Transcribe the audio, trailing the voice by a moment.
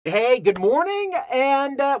Hey, good morning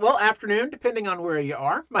and well, afternoon, depending on where you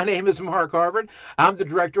are. My name is Mark Harvard. I'm the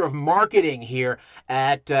director of marketing here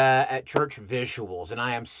at Church Visuals, and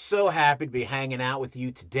I am so happy to be hanging out with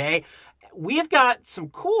you today. We've got some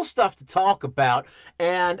cool stuff to talk about,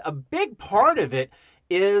 and a big part of it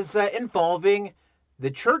is involving the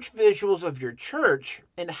church visuals of your church,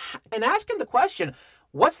 and asking the question,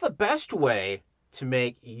 what's the best way to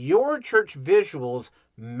make your church visuals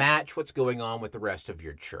match what's going on with the rest of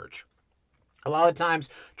your church? A lot of times,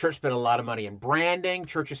 church spend a lot of money in branding.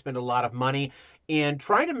 Churches spend a lot of money in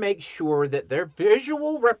trying to make sure that their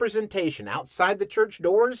visual representation outside the church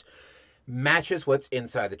doors matches what's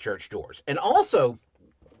inside the church doors. And also,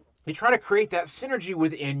 they try to create that synergy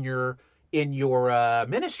within your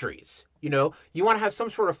ministries. You want to have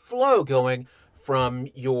some sort of flow going from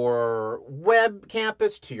your web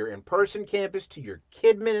campus to your in-person campus to your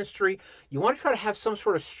kid ministry. You want to try to have some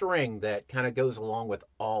sort of string that kind of goes along with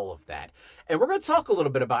all of that. And we're going to talk a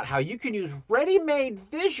little bit about how you can use ready-made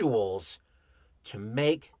visuals to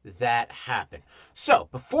make that happen. So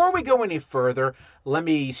before we go any further, let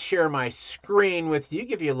me share my screen with you,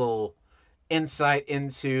 give you a little insight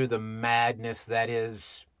into the madness that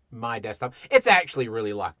is my desktop. It's actually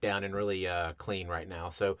really locked down and really clean right now,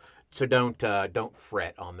 so don't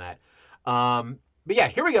fret on that. But yeah,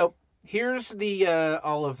 here we go. Here's the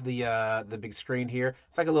all of the big screen here.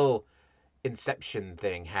 It's like a little Inception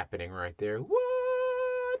thing happening right there.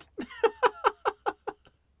 What?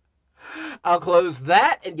 I'll close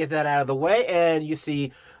that and get that out of the way, and you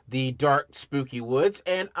see the dark, spooky woods,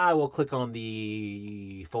 and I will click on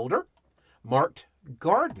the folder marked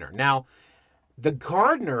Gardener. Now, the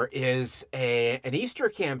Gardener is an Easter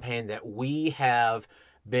campaign that we have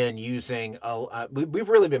been using. We've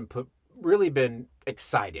really been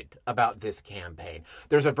excited about this campaign.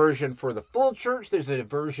 There's a version for the full church. There's a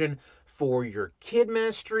version for your kid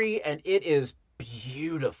ministry, and it is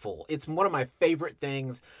beautiful. It's one of my favorite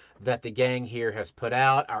things that the gang here has put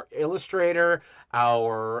out. Our illustrator,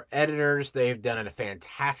 our editors, they've done a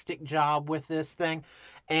fantastic job with this thing.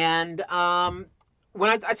 And when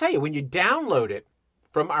I tell you, when you download it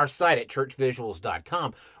from our site at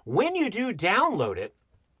churchvisuals.com, when you do download it,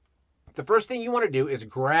 the first thing you want to do is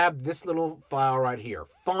grab this little file right here,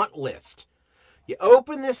 font list. You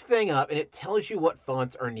open this thing up and it tells you what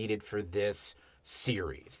fonts are needed for this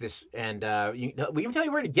series. We can tell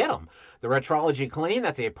you where to get them. The Retrology Clean,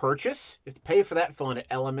 that's a purchase. You have to pay for that font at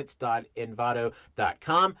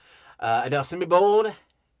elements.envato.com. Adele Semibold,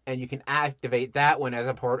 and you can activate that one as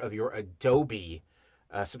a part of your Adobe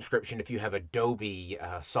subscription if you have Adobe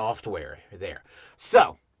software there.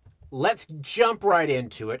 So let's jump right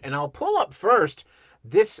into it, and I'll pull up first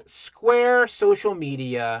this Square social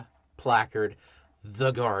media placard,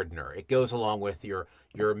 The Gardener. It goes along with your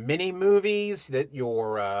mini movies, that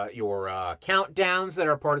your countdowns that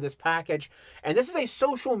are part of this package. And this is a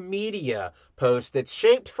social media post that's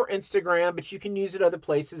shaped for Instagram, but you can use it other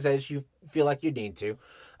places as you feel like you need to.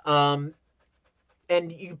 Um, and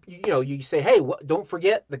you say, hey, don't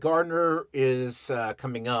forget the Gardener is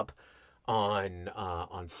coming up on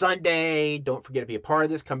Sunday. Don't forget to be a part of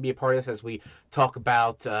this. Come be a part of this as we talk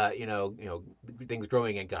about things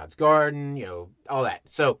growing in God's garden. All that.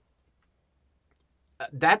 So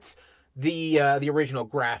that's the original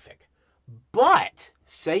graphic. But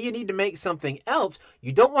say you need to make something else,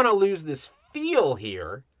 you don't want to lose this feel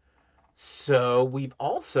here. So we've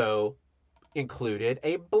also included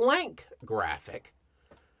a blank graphic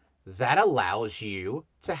that allows you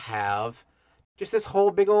to have just this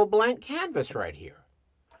whole big old blank canvas right here.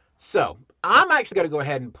 So I'm actually going to go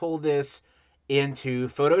ahead and pull this into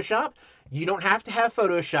Photoshop. You don't have to have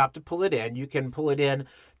Photoshop to pull it in. You can pull it in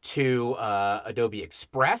to Adobe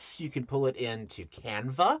Express. You can pull it into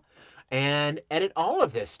Canva and edit all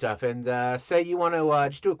of this stuff. And say you want to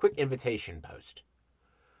just do a quick invitation post.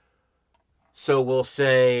 So we'll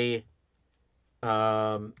say,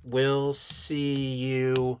 we'll see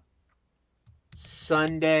you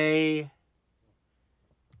Sunday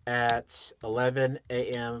at 11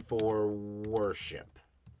 a.m. for worship.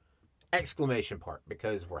 Exclamation part,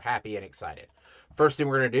 because we're happy and excited. First thing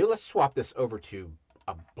we're going to do, let's swap this over to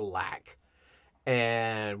a black.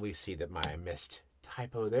 And we see that my missed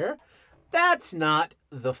typo there. That's not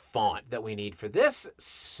the font that we need for this,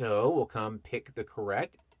 so we'll come pick the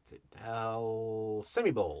correct. It's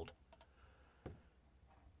semi-bold.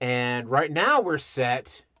 And right now we're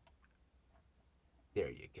set. There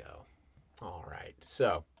you go. All right,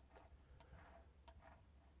 so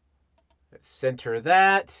let's center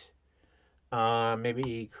that.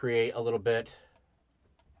 Maybe create a little bit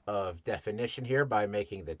of definition here by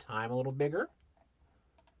making the time a little bigger.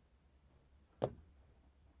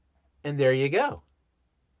 And there you go.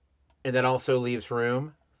 And that also leaves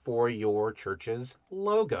room for your church's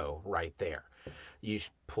logo right there. You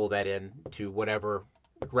pull that in to whatever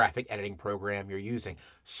graphic editing program you're using.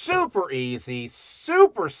 Super easy,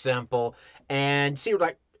 super simple, and see,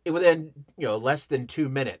 like within less than 2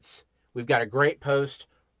 minutes, we've got a great post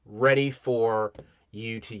ready for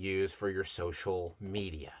you to use for your social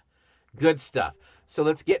media. Good stuff. So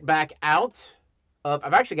let's get back out of.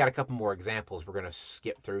 I've actually got a couple more examples we're going to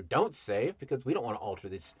skip through. Don't save because we don't want to alter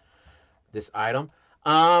this item.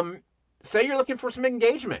 Um, Say you're looking for some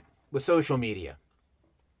engagement with social media.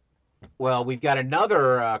 Well, we've got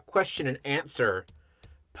another question and answer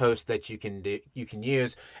post that you can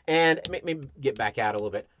use, and maybe get back out a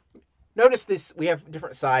little bit. Notice this: we have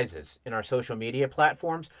different sizes in our social media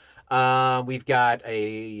platforms. We've got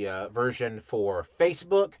a version for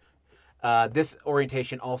Facebook. This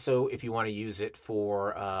orientation also, if you want to use it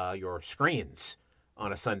for your screens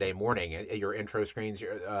on a Sunday morning, your intro screens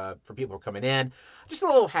for people who are coming in, just a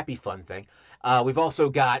little happy fun thing. We've also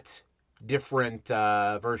got different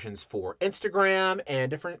versions for Instagram and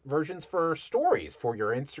different versions for stories, for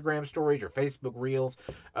your Instagram stories, your Facebook Reels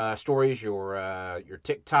stories, your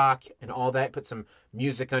TikTok, and all that. Put some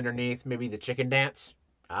music underneath, maybe the chicken dance.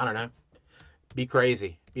 I don't know. Be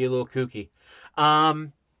crazy. Be a little kooky.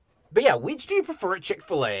 Um, but yeah, which do you prefer at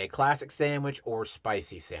Chick-fil-A? Classic sandwich or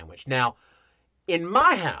spicy sandwich? Now, in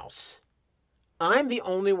my house, I'm the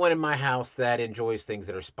only one in my house that enjoys things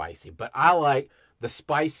that are spicy, but I like the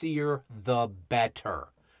spicier, the better.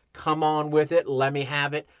 Come on with it. Let me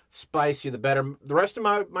have it. Spicier, the better. The rest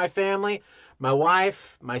of my family, my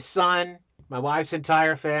wife, my son, my wife's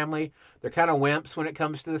entire family, they're kind of wimps when it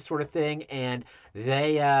comes to this sort of thing, and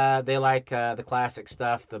they like the classic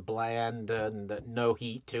stuff, the bland and the no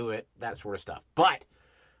heat to it, that sort of stuff. But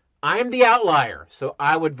I'm the outlier, so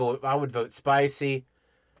I would vote spicy.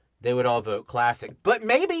 They would all vote classic. But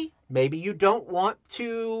maybe you don't want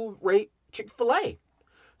to rate Chick-fil-A.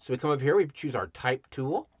 So we come over here, we choose our type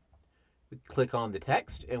tool, we click on the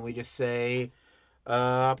text, and we just say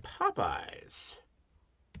Popeyes.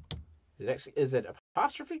 Is it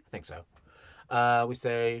apostrophe? I think so. We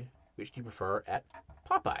say, which do you prefer at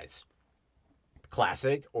Popeyes?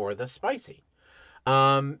 Classic or the spicy?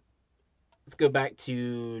 Um, let's go back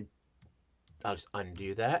to, I'll just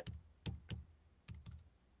undo that.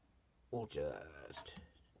 We'll just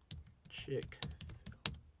Chick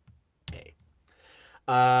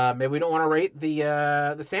A. Maybe we don't want to rate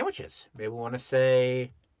the sandwiches. Maybe we want to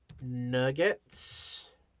say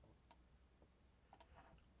nuggets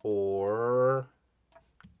or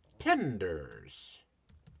tenders.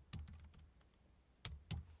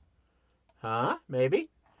 Huh? Maybe.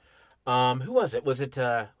 Who was it? Was it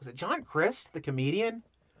John Crist, the comedian,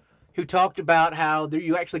 who talked about how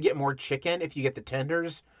you actually get more chicken if you get the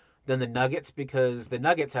tenders than the nuggets because the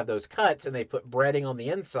nuggets have those cuts and they put breading on the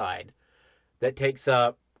inside that takes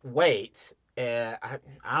up weight. And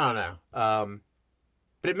I don't know.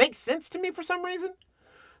 But it makes sense to me for some reason.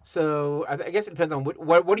 So I guess it depends on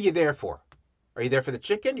what are you there for? Are you there for the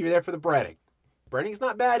chicken? You're there for the breading. Breading's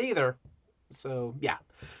not bad either. So yeah,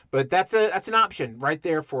 but that's an option right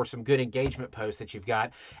there for some good engagement posts that you've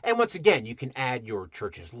got. And once again, you can add your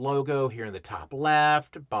church's logo here in the top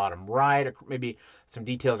left, bottom right, or maybe some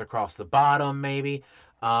details across the bottom. Maybe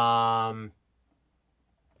I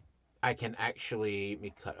can actually let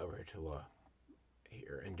me cut over to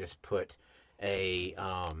here and just put a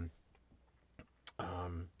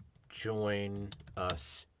join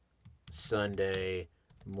us Sunday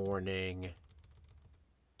morning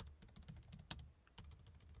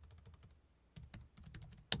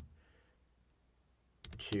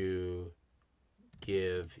to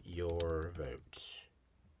give your vote.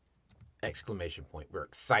 Exclamation point. We're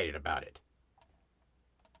excited about it.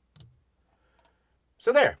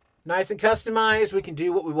 So there. Nice and customized. We can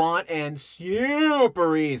do what we want and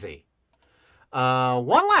super easy.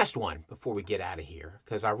 One last one before we get out of here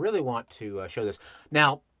because I really want to show this.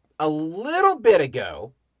 Now, a little bit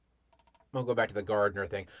ago, I'll go back to the gardener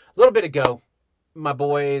thing. A little bit ago, my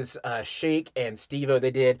boys Shake and Stevo,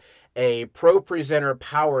 they did a Pro Presenter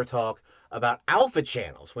Power Talk about alpha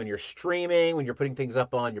channels when you're streaming, when you're putting things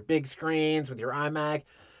up on your big screens with your iMac.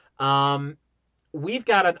 We've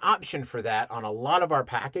got an option for that on a lot of our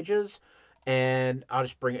packages, and I'll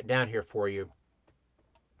just bring it down here for you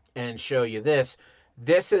and show you this.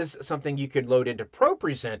 This is something you could load into Pro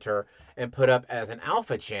Presenter and put up as an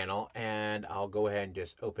alpha channel, and I'll go ahead and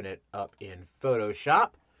just open it up in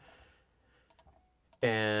Photoshop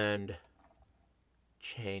and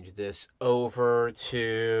change this over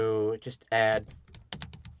to just add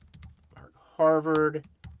Mark Harvard,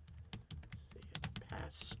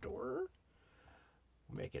 pastor store.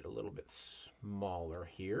 Make it a little bit smaller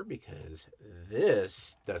here because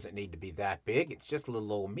this doesn't need to be that big. It's just a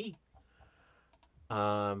little old me.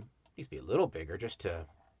 Needs to be a little bigger just to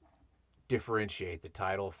differentiate the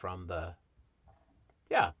title from the,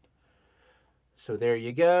 yeah. So there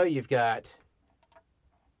you go.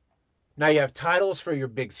 Now you have titles for your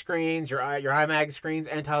big screens, your iMac screens,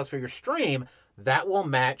 and titles for your stream that will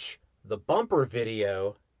match the bumper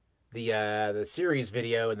video, the series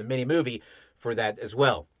video, and the mini movie for that as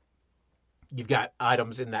well. You've got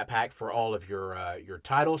items in that pack for all of your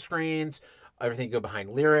title screens, everything go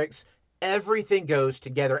behind lyrics, everything goes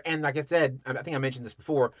together. And like I said, I think I mentioned this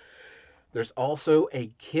before, there's also a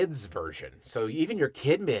kids version. So even your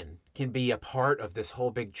kidmin can be a part of this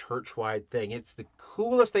whole big church-wide thing. It's the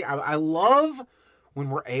coolest thing. I love when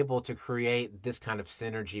we're able to create this kind of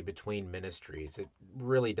synergy between ministries. It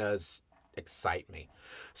really does excite me.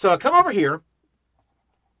 So I come over here,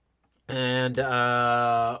 and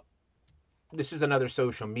this is another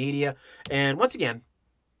social media. And once again,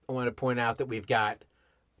 I want to point out that we've got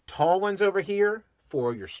tall ones over here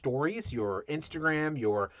for your stories, your Instagram,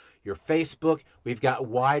 your Facebook. We've got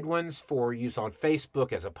wide ones for use on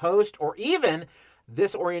Facebook as a post, or even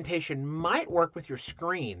this orientation might work with your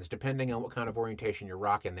screens, depending on what kind of orientation you're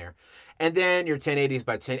rocking there. And then your 1080s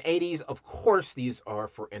by 1080s. Of course, these are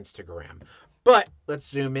for Instagram. But let's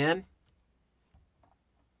zoom in.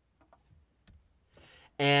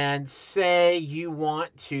 And say you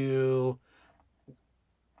want to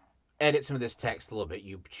edit some of this text a little bit.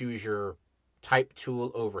 You choose your type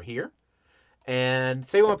tool over here. And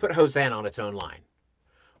say we want to put Hosanna on its own line.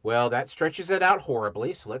 Well, that stretches it out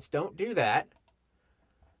horribly, so let's don't do that.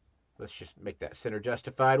 Let's just make that center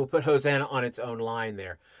justified. We'll put Hosanna on its own line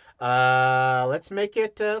there. Let's make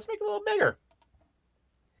it a little bigger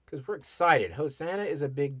because we're excited. Hosanna is a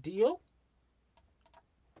big deal.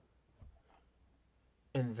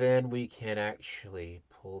 And then we can actually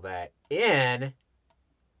pull that in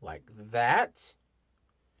like that.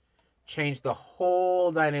 Change the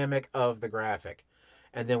whole dynamic of the graphic.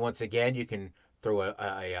 And then once again, you can throw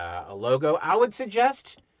a logo. I would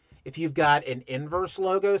suggest if you've got an inverse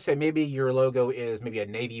logo, say maybe your logo is maybe a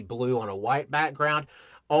navy blue on a white background,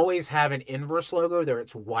 always have an inverse logo there.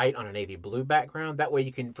 It's white on a navy blue background. That way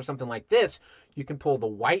you can, for something like this, you can pull the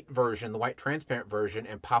white version, the white transparent version,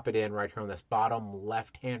 and pop it in right here on this bottom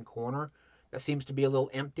left-hand corner. That seems to be a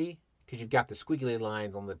little empty because you've got the squiggly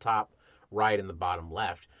lines on the top right and the bottom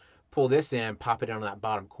left. Pull this in, pop it on that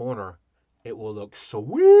bottom corner. It will look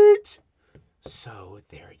sweet. So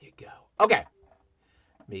there you go. Okay.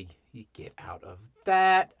 Let me get out of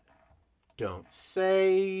that. Don't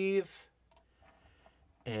save.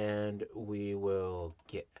 And we will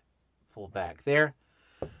get pull back there.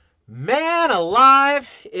 Man alive,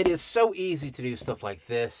 it is so easy to do stuff like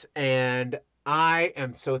this. And I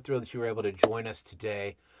am so thrilled that you were able to join us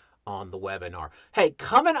today on the webinar. Hey,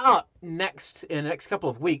 coming up in the next couple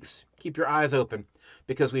of weeks, keep your eyes open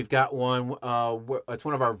because we've got one. It's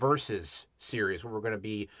one of our Verses series where we're going to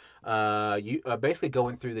be basically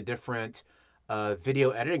going through the different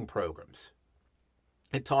video editing programs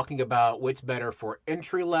and talking about what's better for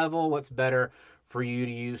entry level, what's better for you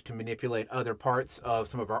to use to manipulate other parts of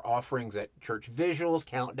some of our offerings at Church Visuals,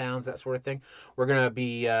 countdowns, that sort of thing. We're going to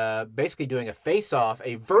be basically doing a face-off,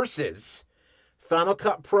 a versus Final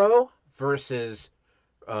Cut Pro versus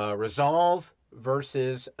Resolve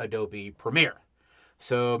versus Adobe Premiere.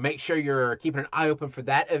 So make sure you're keeping an eye open for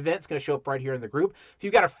that event. It's going to show up right here in the group. If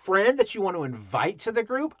you've got a friend that you want to invite to the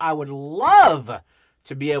group, I would love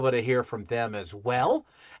to be able to hear from them as well.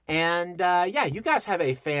 And yeah, you guys have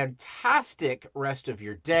a fantastic rest of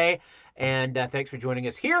your day. And thanks for joining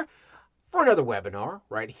us here for another webinar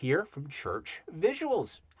right here from Church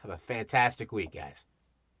Visuals. Have a fantastic week, guys.